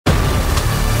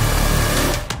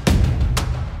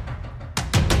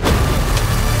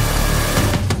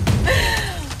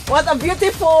What a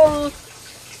beautiful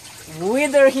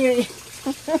weather here.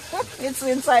 It's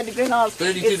inside the greenhouse.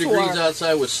 32 it's degrees warm.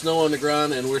 outside with snow on the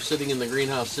ground, and we're sitting in the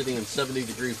greenhouse, sitting in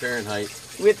 70-degree Fahrenheit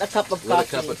With a cup of with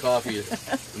coffee. a cup of coffee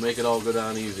to make it all go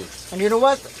down easy. And you know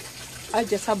what? I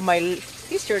just have my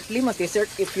t-shirt, lemon t-shirt.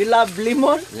 If you love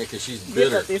lemon, Yeah, because she's get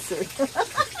bitter. a t-shirt.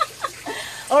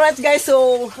 Alright guys,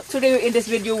 so today in this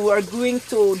video we are going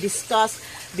to discuss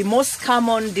the most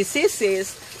common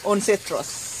diseases on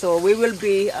citrus. So we will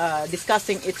be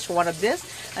discussing each one of this,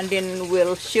 and then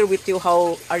we'll share with you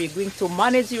how are you going to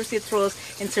manage your citrus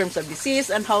in terms of disease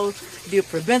and how do you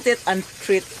prevent it and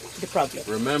treat the problem.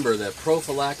 Remember that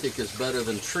prophylactic is better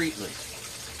than treatment.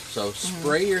 So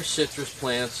spray your citrus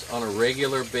plants on a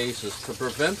regular basis to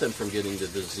prevent them from getting the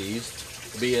disease,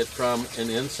 be it from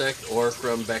an insect or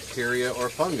from bacteria or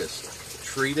fungus.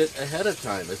 Treat it ahead of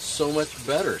time. It's so much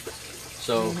better.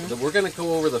 So we're going to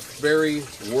go over the very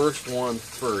worst one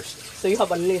first. So you have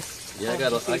a list. Yeah, I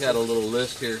got a little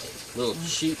list here, little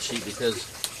cheat sheet, because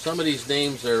some of these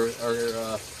names are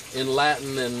in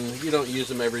Latin and you don't use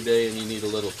them every day, and you need a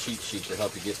little cheat sheet to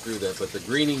help you get through that. But the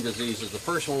greening disease is the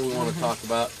first one we want to talk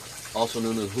about, also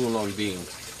known as hulong bean,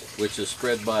 which is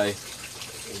spread by,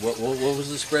 what was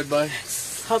it spread by?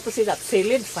 How to say that?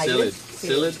 Psyllid?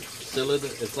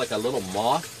 Psyllid. It's like a little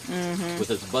moth with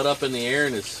its butt up in the air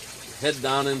and its head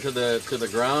down into the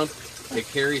ground. It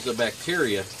carries a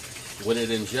bacteria. When it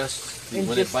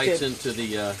when it bites into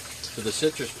the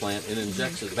citrus plant, it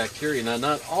injects the bacteria. Now,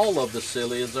 not all of the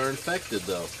psyllids are infected,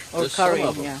 though. Or There's some carrying,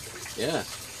 of them. Yeah.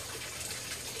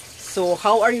 So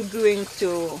how are you going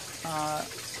to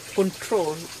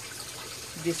control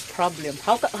this problem?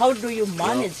 How do you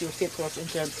manage your citrus in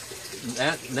terms?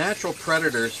 Natural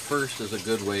predators first is a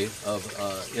good way of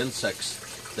insects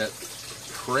that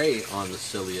prey on the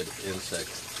psyllid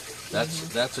insects.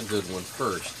 That's a good one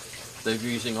first. They're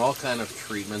using all kind of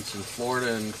treatments. In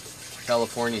Florida and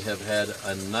California have had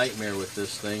a nightmare with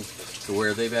this thing, to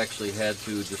where they've actually had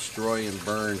to destroy and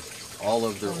burn all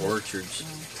of their orchards,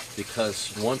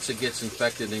 because once it gets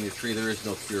infected in your tree, there is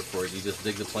no cure for it. You just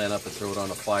dig the plant up and throw it on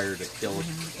a fire to kill the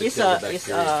bacteria. It's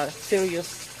a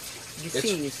serious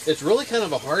disease. It's really kind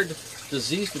of a hard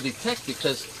disease to detect,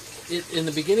 because in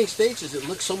the beginning stages it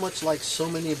looks so much like so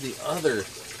many of the other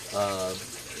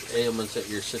ailments at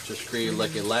your citrus tree,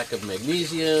 like a lack of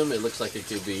magnesium. It looks like it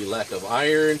could be lack of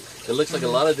iron. It looks like a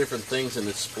lot of different things, and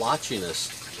it's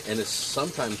splotchiness, and it's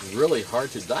sometimes really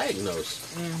hard to diagnose.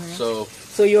 So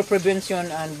your prevention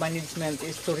and management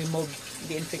is to remove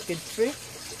the infected tree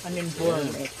and then burn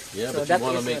it. Yeah, so but you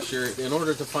want to make sure, in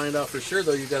order to find out for sure,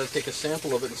 though, you got to take a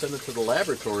sample of it and send it to the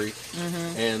laboratory.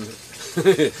 And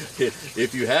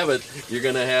if you have it, you're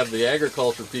going to have the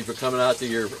agriculture people coming out to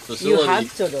your facility. You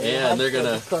have to, though. And they're going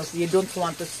to, because you don't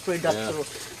want to spread that through.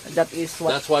 That is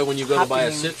what. That's why when you go to buy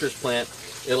a citrus plant,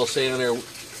 it'll say on there,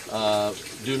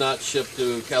 do not ship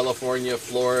to California,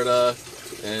 Florida,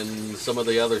 and some of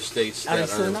the other states that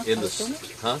Arizona? are in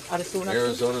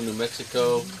Arizona, New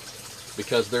Mexico.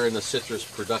 Because they're in the citrus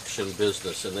production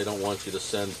business, and they don't want you to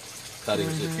send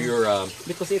cuttings. If you're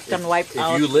because it can wipe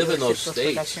out. If you live your in those citrus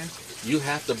states, production. you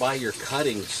have to buy your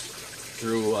cuttings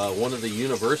through one of the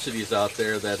universities out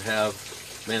there that have,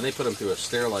 man, they put them through a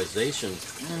sterilization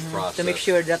process to make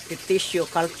sure that the tissue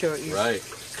culture is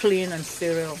clean and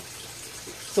sterile.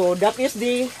 So that is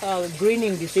the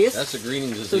greening disease. That's a greening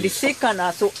disease. So the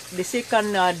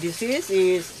second disease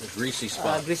is a greasy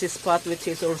spot. Greasy spot, which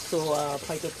is also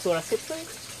Phytophthora citrus.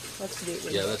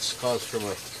 That's caused from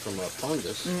a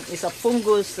fungus. It's a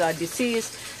fungus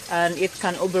disease, and it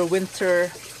can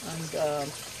overwinter, and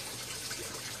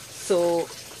so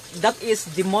that is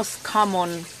the most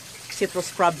common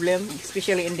citrus problem,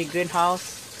 especially in the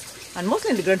greenhouse, and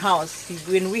mostly in the greenhouse.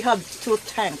 When we have 2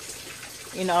 tanks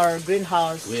in our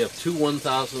greenhouse, we have 2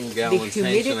 1,000-gallon tanks in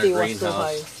our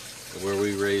greenhouse where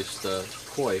we raised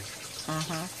koi,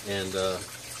 and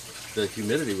the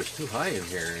humidity was too high in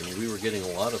here, and we were getting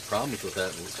a lot of problems with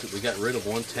that. We got rid of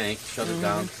one tank, shut it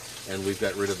down, and we've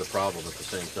got rid of the problem at the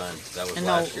same time. That was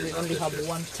last year. And now we only have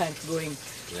 1 tank going.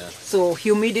 Yeah. So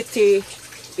humidity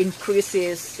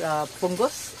increases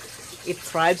fungus. It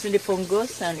thrives in the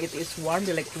fungus, and it is warm.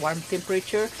 They like warm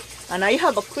temperature. And I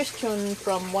have a question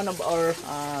from one of our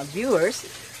viewers.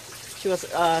 She was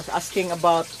asking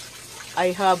about,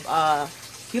 I have a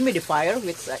humidifier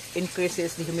which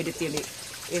increases the humidity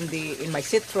in my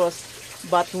citrus,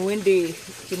 but when the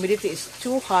humidity is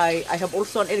too high, I have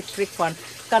also an electric fan.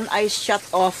 Can I shut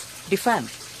off the fan?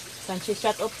 Can she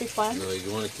shut off the fan? No,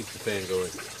 you want to keep the fan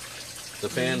going. The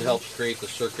fan helps create the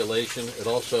circulation. It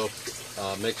also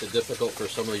makes it difficult for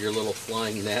some of your little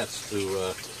flying gnats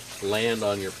to land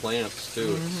on your plants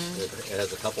too. It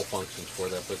has a couple functions for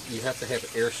that, but you have to have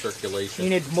air circulation.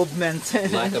 You need movement.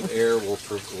 Lack of air will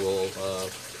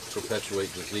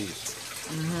perpetuate disease.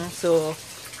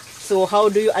 So how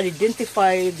do you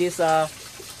identify this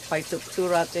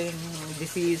phytophthora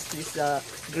disease, this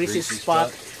greasy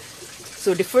spot?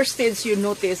 So the first stage you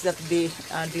notice that the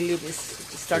leaf is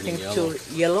starting to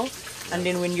yellow, and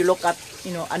then when you look at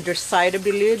underside of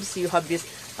the leaves, you have this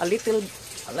a little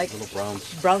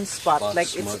brown spot,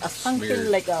 like it's something smeared,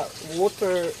 like a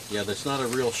water. Yeah, that's not a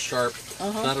real sharp,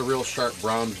 not a real sharp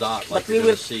brown dot like but you're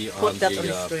we will going to see put on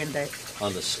that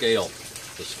on the scale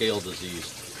disease.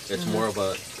 It's more of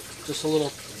just a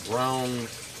little brown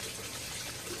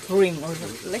ring or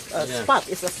like a spot.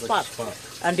 It's a spot.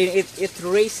 And then it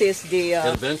raises the.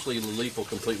 And eventually, the leaf will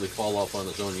completely fall off on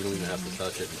its own. You don't even have to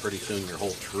touch it, and pretty soon your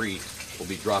whole tree will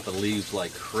be dropping leaves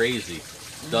like crazy.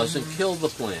 Doesn't kill the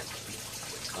plant.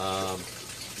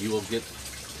 You will get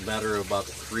a matter of about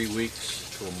 3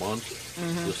 weeks to a month.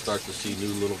 You'll start to see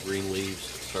new little green leaves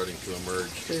starting to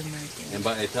emerge. And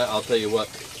I'll tell you what,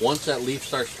 once that leaf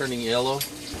starts turning yellow,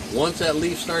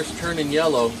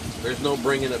 there's no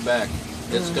bringing it back.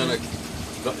 It's gonna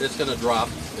drop.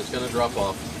 It's gonna drop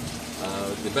off.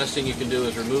 The best thing you can do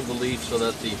is remove the leaf so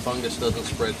that the fungus doesn't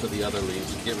spread to the other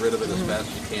leaves. Get rid of it as fast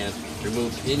as you can.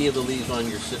 Remove any of the leaves on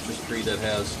your citrus tree that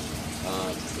has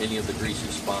any of the greasy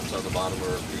spots on the bottom,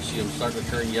 or if you see them starting to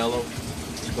turn yellow,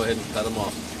 just go ahead and cut them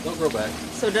off. They'll grow back.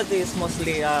 So that is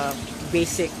mostly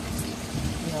basic,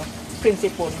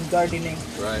 principle in gardening.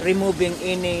 Right. Removing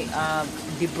any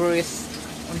debris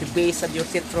on the base of your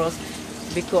citrus,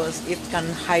 because it can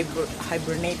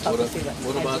hibernate.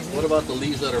 What about the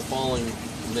leaves that are falling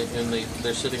and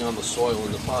they're sitting on the soil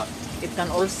in the pot? It can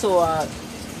also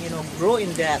grow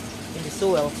in the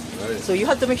soil. Right. So you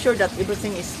have to make sure that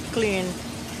everything is clean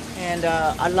and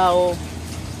allow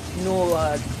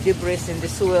no debris in the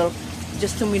soil,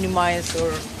 just to minimize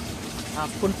or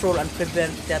control and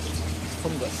prevent that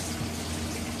fungus.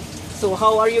 So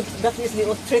how are you? That is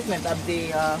the treatment of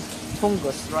the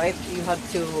fungus, right? You have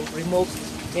to remove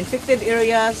infected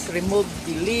areas, remove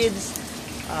the leaves,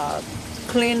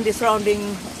 clean the surrounding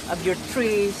of your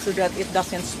tree so that it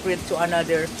doesn't spread to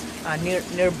another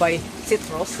nearby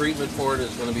citrus. Treatment for it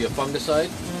is going to be a fungicide.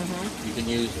 You can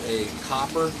use a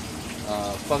copper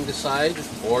fungicide,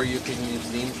 or you can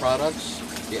use neem products.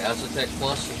 The Azotec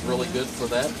Plus is really good for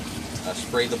that.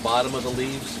 Spray the bottom of the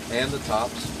leaves and the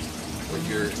tops.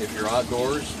 If you're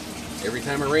outdoors, every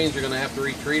time it rains, you're going to have to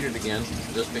retreat it again,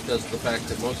 just because of the fact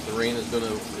that most of the rain is going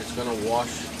to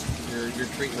wash your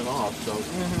treatment off. So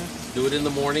do it in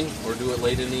the morning or do it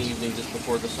late in the evening, just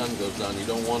before the sun goes down. You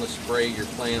don't want to spray your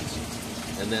plants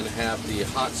and then have the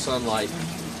hot sunlight,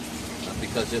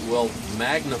 because it will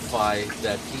magnify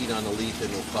that heat on the leaf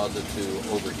and will cause it to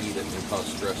overheat it and cause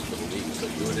stress to the leaf. So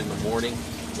do it in the morning,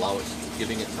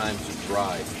 giving it time to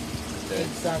dry. Okay?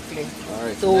 Exactly. All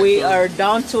right. So we are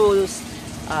down to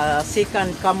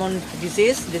second common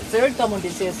disease. The third common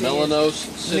disease Melanose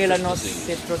is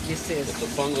citrus disease. It's a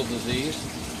fungal disease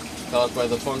caused by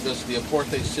the fungus the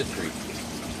Aporte citri.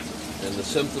 And the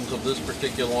symptoms of this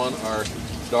particular one are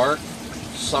dark,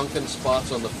 sunken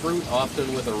spots on the fruit,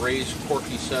 often with a raised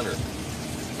corky center.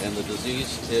 And the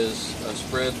disease is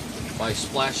spread by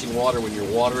splashing water. When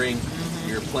you're watering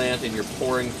your plant and you're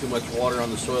pouring too much water on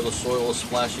the soil is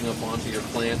splashing up onto your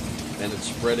plant and it's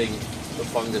spreading the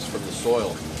fungus from the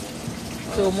soil.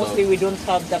 So mostly we don't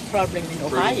have that problem in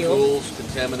Ohio. Pools,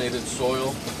 contaminated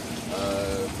soil,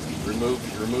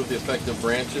 remove the affected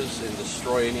branches and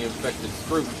destroy any infected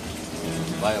fruit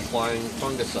by applying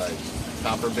fungicides.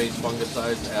 Copper-based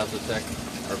fungicides, Azotec,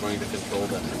 are going to control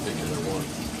that particular one.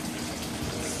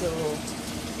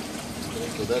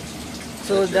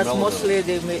 So that's mostly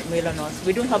the melanose.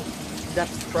 We don't have that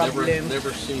problem.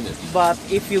 Never seen it. But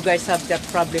if you guys have that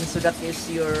problem, so that is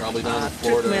your probably down in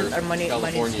Florida treatment or California,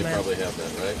 management. You probably have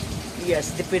that, right?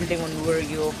 Yes, depending on where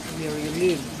you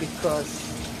live, because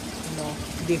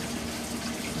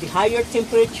the higher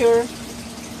temperature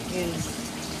is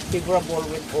favorable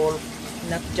with all,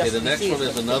 not just the next disease, one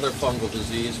is another fungal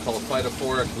disease called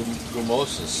Phytophthora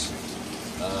gummosus.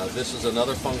 This is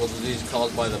another fungal disease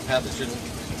caused by the pathogen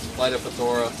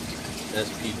Phytophthora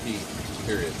spp,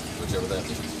 period, whichever that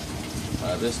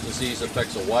means. This disease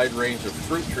affects a wide range of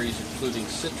fruit trees, including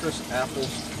citrus,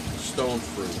 apples, stone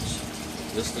fruits.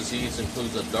 This disease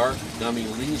includes a dark, gummy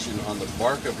lesion on the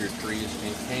bark of your trees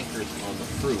and cankers on the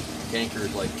fruit. Canker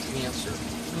is like cancer.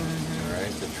 All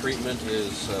right. The treatment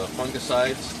is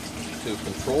fungicides to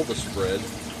control the spread.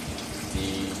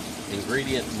 The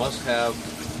ingredient must have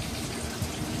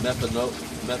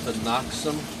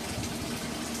methanoxam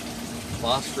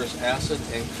phosphorus acid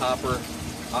and copper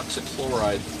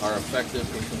oxychloride are effective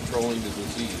in controlling the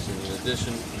disease. And in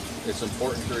addition, it's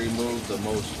important to remove the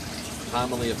most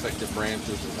commonly affected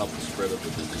branches and help the spread of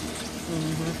the disease.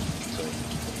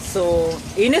 So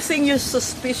anything you're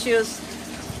suspicious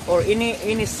or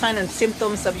any sign and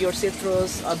symptoms of your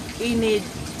citrus, of any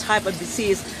type of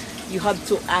disease, you have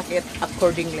to act it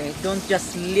accordingly. Don't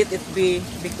just let it be,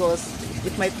 because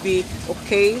it might be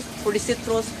okay for the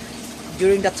citrus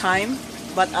during the time,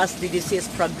 but as the disease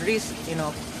progresses,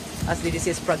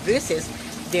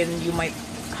 then you might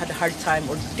have a hard time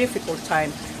or difficult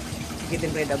time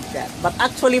getting rid of that. But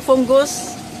actually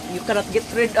fungus, you cannot get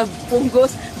rid of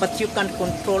fungus, but you can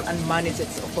control and manage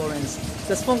its occurrence.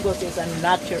 Because fungus is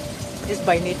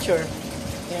by nature,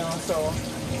 so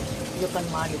you can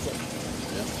manage it.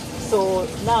 Yeah. So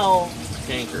now,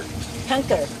 Canker.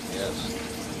 canker. Yes.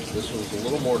 This one's a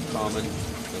little more common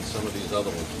than some of these other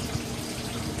ones.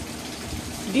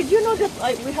 Did you know that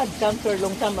we had canker a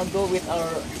long time ago with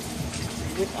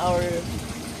our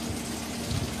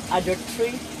other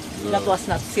tree? No. That was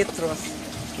not citrus.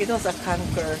 It was a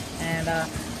canker, and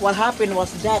what happened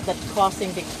was that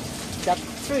causing that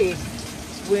tree,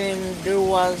 when there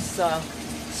was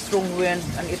strong wind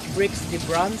and it breaks the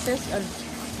branches and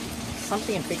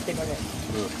something infected on it.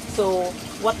 So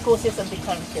what causes the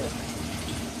canker?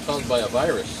 Caused by a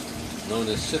virus known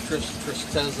as citrus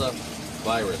tristeza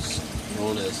virus,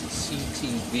 known as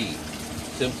CTV.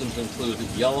 Symptoms include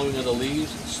yellowing of the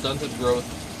leaves, stunted growth,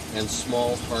 and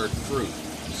small hard fruit.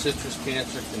 Citrus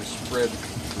cancer can spread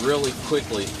really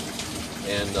quickly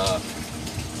and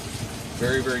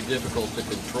very, very difficult to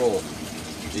control.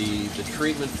 The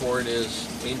treatment for it is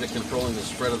aimed at controlling the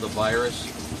spread of the virus,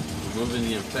 removing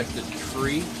the infected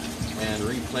tree, and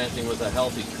replanting with a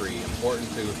healthy tree.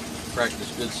 Important to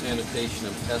practice good sanitation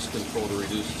and pest control to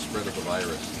reduce the spread of the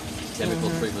virus. Chemical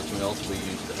treatments may also be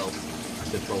used to help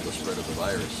control the spread of the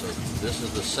virus. So this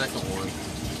is the second one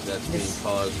that's being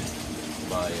caused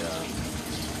by a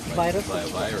virus.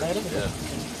 Yeah,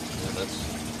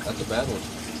 that's a bad one.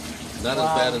 Not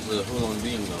as bad as the Hulong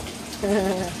bean though.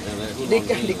 And that Hulong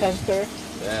bean The canker.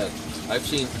 bad. I've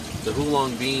seen the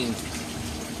Hulong bean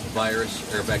virus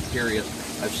or bacteria.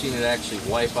 I've seen it actually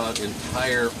wipe out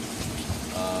entire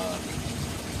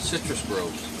citrus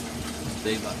groves.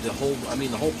 The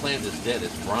whole plant is dead.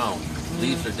 It's brown.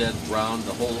 Leaves are dead, brown.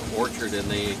 The whole orchard, and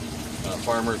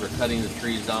farmers are cutting the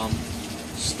trees down,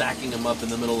 stacking them up in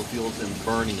the middle of the fields and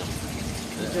burning them.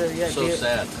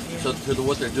 Sad. Yeah. So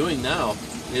what they're doing now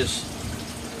is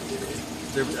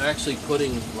they're actually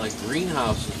putting like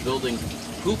greenhouses, building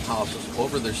hoop houses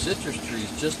over their citrus trees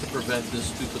just to prevent this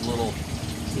stupid little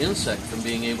insect from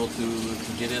being able to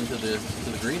get into the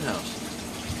greenhouse.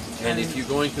 And if you're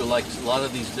going to like a lot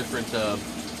of these different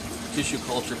tissue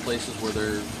culture places where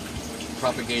they're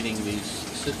propagating these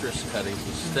citrus cuttings,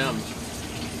 the stems,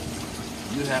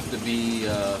 you have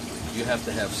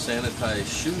to have sanitized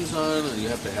shoes on, and you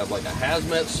have to have like a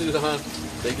hazmat suit on.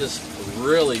 They just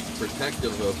really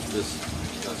protective of this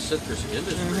citrus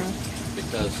industry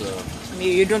because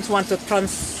you don't want to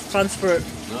transfer.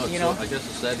 No, I guess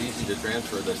it's that easy to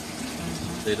transfer that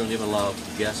they don't even allow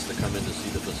guests to come in to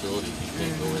see the facilities. You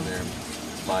can't go in there and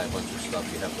buy a bunch of stuff.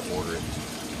 You have to order it.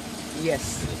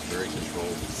 Yes. And it's very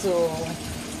controlled. So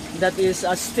that is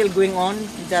still going on.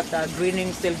 That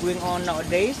greening still going on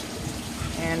nowadays.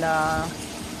 And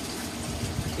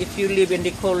if you live in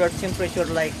the colder temperature,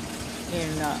 like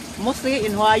mostly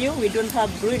in Ohio, we don't have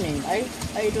greening.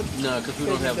 I don't. No, because we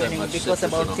don't have that much because citrus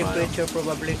about in Ohio. temperature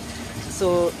probably.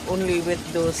 So only with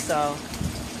those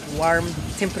warm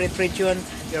temperate region,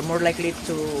 you're more likely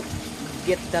to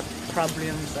get that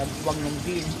problems of wangnong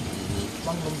bean.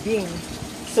 Wangnong bean.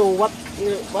 So what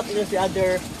is the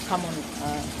other common?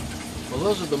 Well,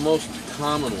 those are the most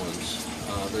common ones.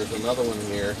 There's another one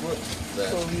here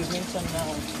that So you mentioned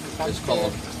is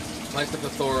called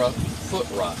Phytophthora foot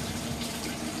rot,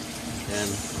 and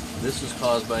this is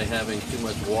caused by having too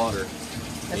much water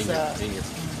in your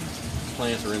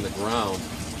plant or in the ground.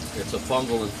 It's a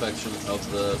fungal infection of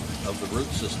the root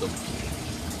system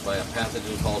by a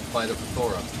pathogen called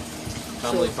Phytophthora,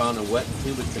 commonly found in wet and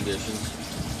humid conditions.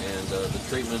 And the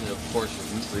treatment, of course,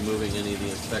 is removing any of the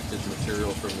infected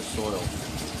material from the soil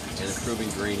and improving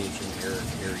drainage and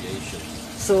aeration.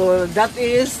 So that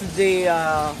is the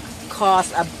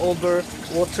cause of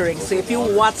overwatering. So if you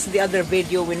watch the other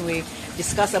video when we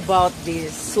discuss about the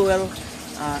soil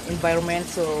environment,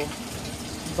 so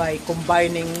by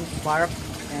combining bark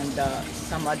and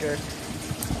some other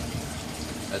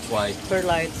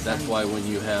perlites. That's why when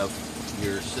you have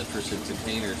your citrus in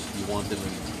containers, you want them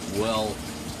in well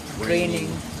draining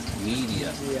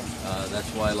media. Yeah. That's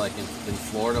why, like in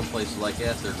Florida, places like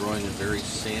that, they're growing in very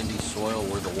sandy soil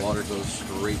where the water goes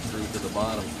straight through to the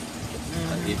bottom.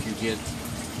 If you get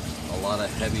a lot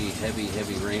of heavy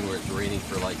rain where it's raining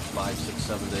for like 5, 6,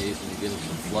 7 days and you're getting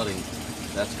some flooding,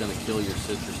 that's going to kill your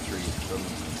citrus trees from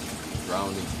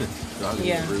drowning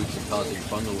Yeah. the roots and causing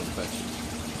fungal infections.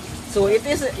 So it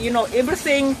is,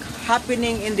 everything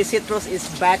happening in the citrus is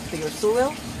back to your soil.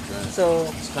 Right. So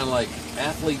It's kind of like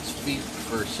athlete's feet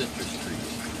for citrus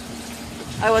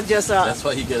trees. I was just, That's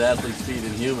why you get athlete's feet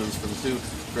in humans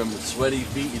from sweaty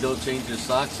feet. You don't change your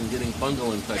socks and getting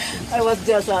fungal infections. I was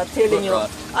just telling you,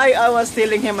 rot. I was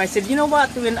telling him, I said, you know what,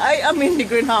 when I am in the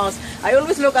greenhouse, I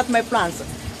always look at my plants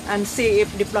and see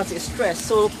if the plant is stressed.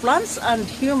 So plants and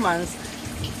humans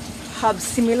have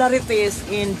similarities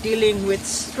in dealing with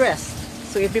stress.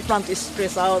 So if the plant is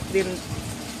stressed out, then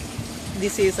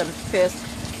disease and pest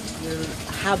will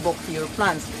havoc your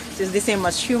plants. So it's the same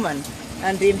as human.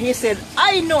 And then he said,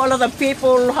 I know a lot of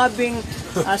people having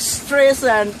stress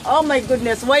and oh my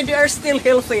goodness, why they are still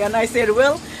healthy? And I said,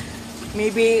 well,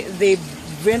 maybe they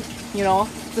went,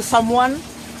 to someone,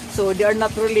 so they are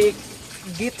not really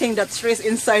getting that stress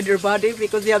inside their body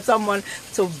because they have someone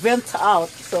to vent out.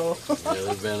 So Yeah,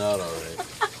 they vent out all right.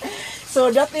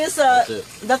 so that is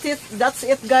that's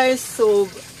it, guys. So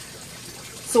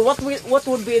what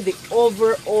would be the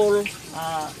overall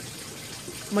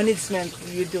management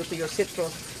you do to your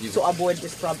citrus to avoid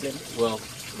this problem? Well,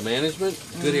 management,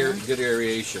 good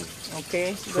aeration.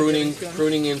 Okay.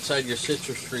 Pruning inside your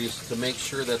citrus trees to make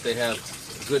sure that they have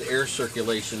good air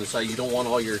circulation inside. You don't want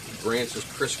all your branches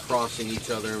crisscrossing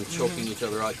each other and choking each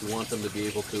other out. You want them to be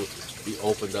able to be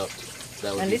opened up.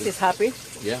 That would And be this is happy.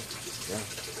 Yeah.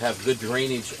 Have good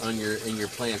drainage in your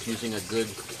plants using a good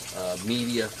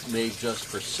media made just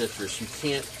for citrus. You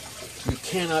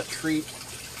cannot treat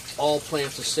all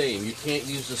plants the same. You can't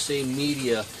use the same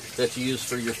media that you use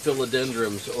for your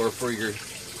philodendrons or for your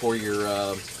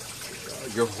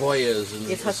Hoyas and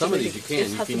some of these you can.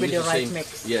 You can use the same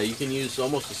mix. Yeah, you can use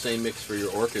almost the same mix for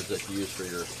your orchids that you use for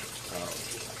your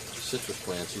citrus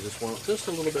plants. You just want just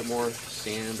a little bit more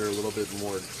sand or a little bit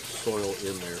more soil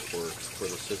in there for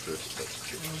the citrus.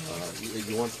 But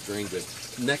you want to drain good.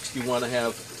 Next, you want to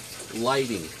have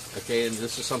lighting. Okay, and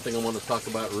this is something I want to talk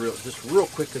about real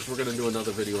quick because we're going to do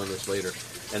another video on this later.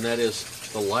 And that is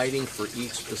the lighting for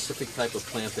each specific type of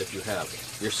plant that you have.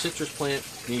 Your citrus plant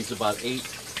needs about 8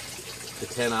 to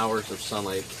 10 hours of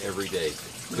sunlight every day.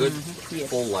 Good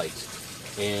full light.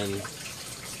 And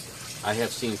I have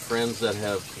seen friends that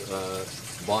have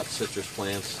bought citrus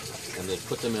plants and they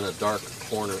put them in a dark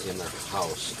corner in their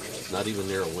house, not even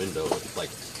near a window. It's like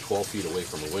 12 feet away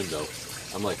from a window.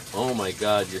 I'm like, oh my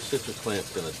God, your citrus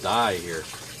plant's gonna die here.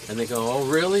 And they go, oh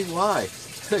really? Why?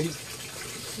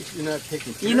 You're not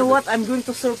taking care You know of what? it. I'm going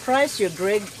to surprise you,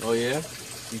 Greg. Oh yeah?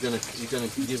 You're gonna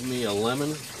give me a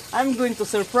lemon? I'm going to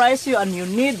surprise you, and you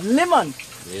need lemon.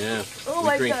 Yeah. Oh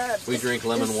my God. We drink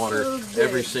lemon It's water so good.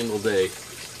 every single day.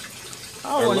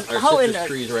 How Our in citrus that?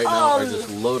 trees right now are just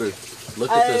loaded. Look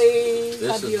at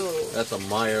this. That's a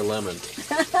Meyer lemon.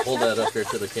 Hold that up here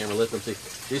to the camera. Let them see.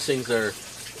 These things are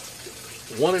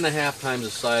 1.5 times the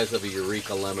size of a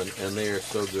Eureka lemon, and they are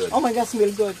so good. Oh my God,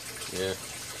 smell good. Yeah.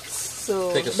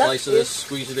 So Take a slice of this,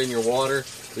 squeeze it in your water.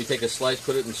 We take a slice,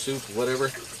 put it in soup, whatever.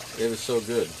 It is so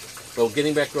good. So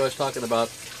getting back to what I was talking about,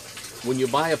 when you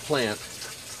buy a plant,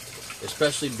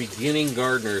 especially beginning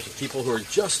gardeners, people who are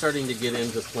just starting to get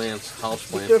into plants, house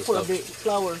Be plants careful and of the stuff.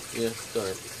 flower. Yeah,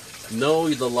 sorry. Know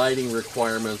the lighting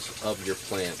requirements of your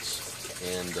plants,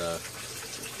 and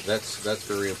that's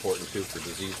very important too for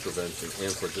disease prevention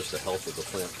and for just the health of the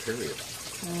plant. Period.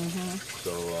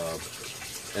 So,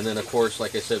 and then of course,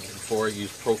 like I said before,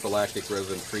 use prophylactic rather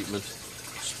than treatment.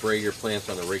 Spray your plants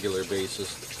on a regular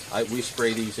basis. We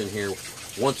spray these in here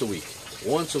once a week.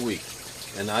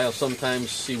 And I'll sometimes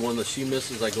see one that she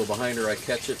misses. I go behind her, I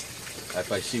catch it.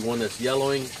 If I see one that's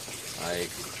yellowing,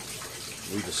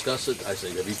 we discuss it. I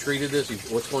say, have you treated this?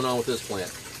 What's going on with this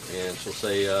plant? And she'll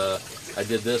say, I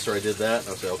did this or I did that. And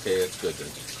I'll say, okay, it's good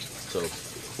then. So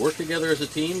work together as a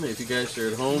team. If you guys are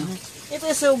at home. It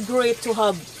is so great to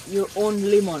have your own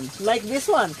lemon, like this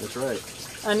one. That's right.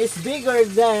 And it's bigger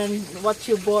than what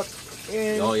you bought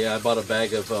in... Oh yeah, I bought a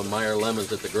bag of Meyer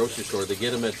lemons at the grocery store. They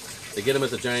get them at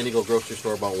the Giant Eagle grocery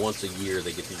store about once a year.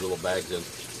 They get these little bags in,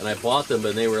 and I bought them,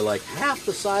 and they were like half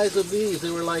the size of these. They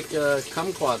were like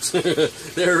kumquats.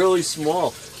 They're really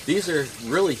small. These are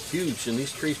really huge, and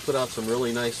these trees put out some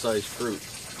really nice sized fruit.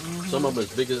 Some of them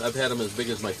as big as I've had them as big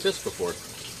as my fist before.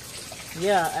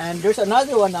 Yeah, and there's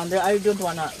another one down there. I don't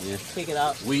wanna take it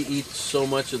out. We eat so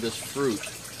much of this fruit,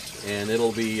 and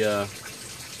it'll be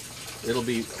it'll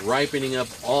be ripening up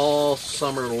all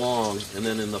summer long, and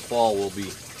then in the fall we'll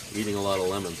be eating a lot of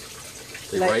lemons.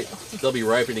 They'll be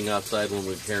ripening outside when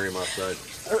we carry them outside.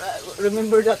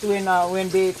 Remember that when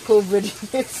the COVID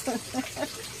hits?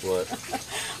 What?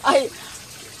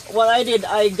 What I did,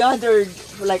 I gathered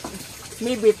like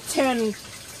maybe 10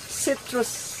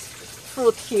 citrus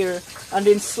fruit here and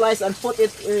then slice and put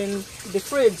it in the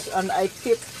fridge, and I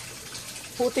keep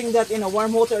putting that in a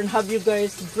warm water and have you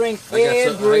guys drink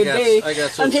every day. I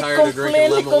got so tired of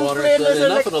drinking lemon water. I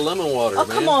said, enough of the lemon water, man.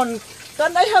 Come on,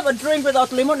 can I have a drink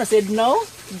without lemon? I said, no,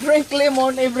 drink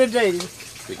lemon every day.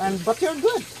 But you're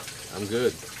good. I'm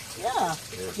good. Yeah,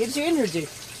 gives you energy.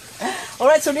 All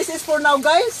right, so this is for now,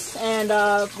 guys, and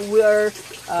we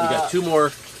got two more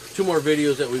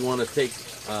videos that we want to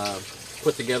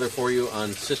put together for you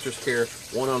on citrus care.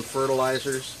 One on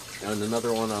fertilizers and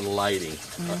another one on lighting,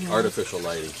 artificial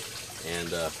lighting.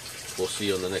 And we'll see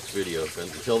you on the next video.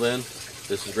 And until then,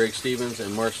 this is Greg Stevens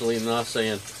and Marcelina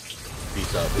saying,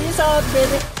 peace out. Peace out,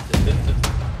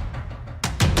 baby.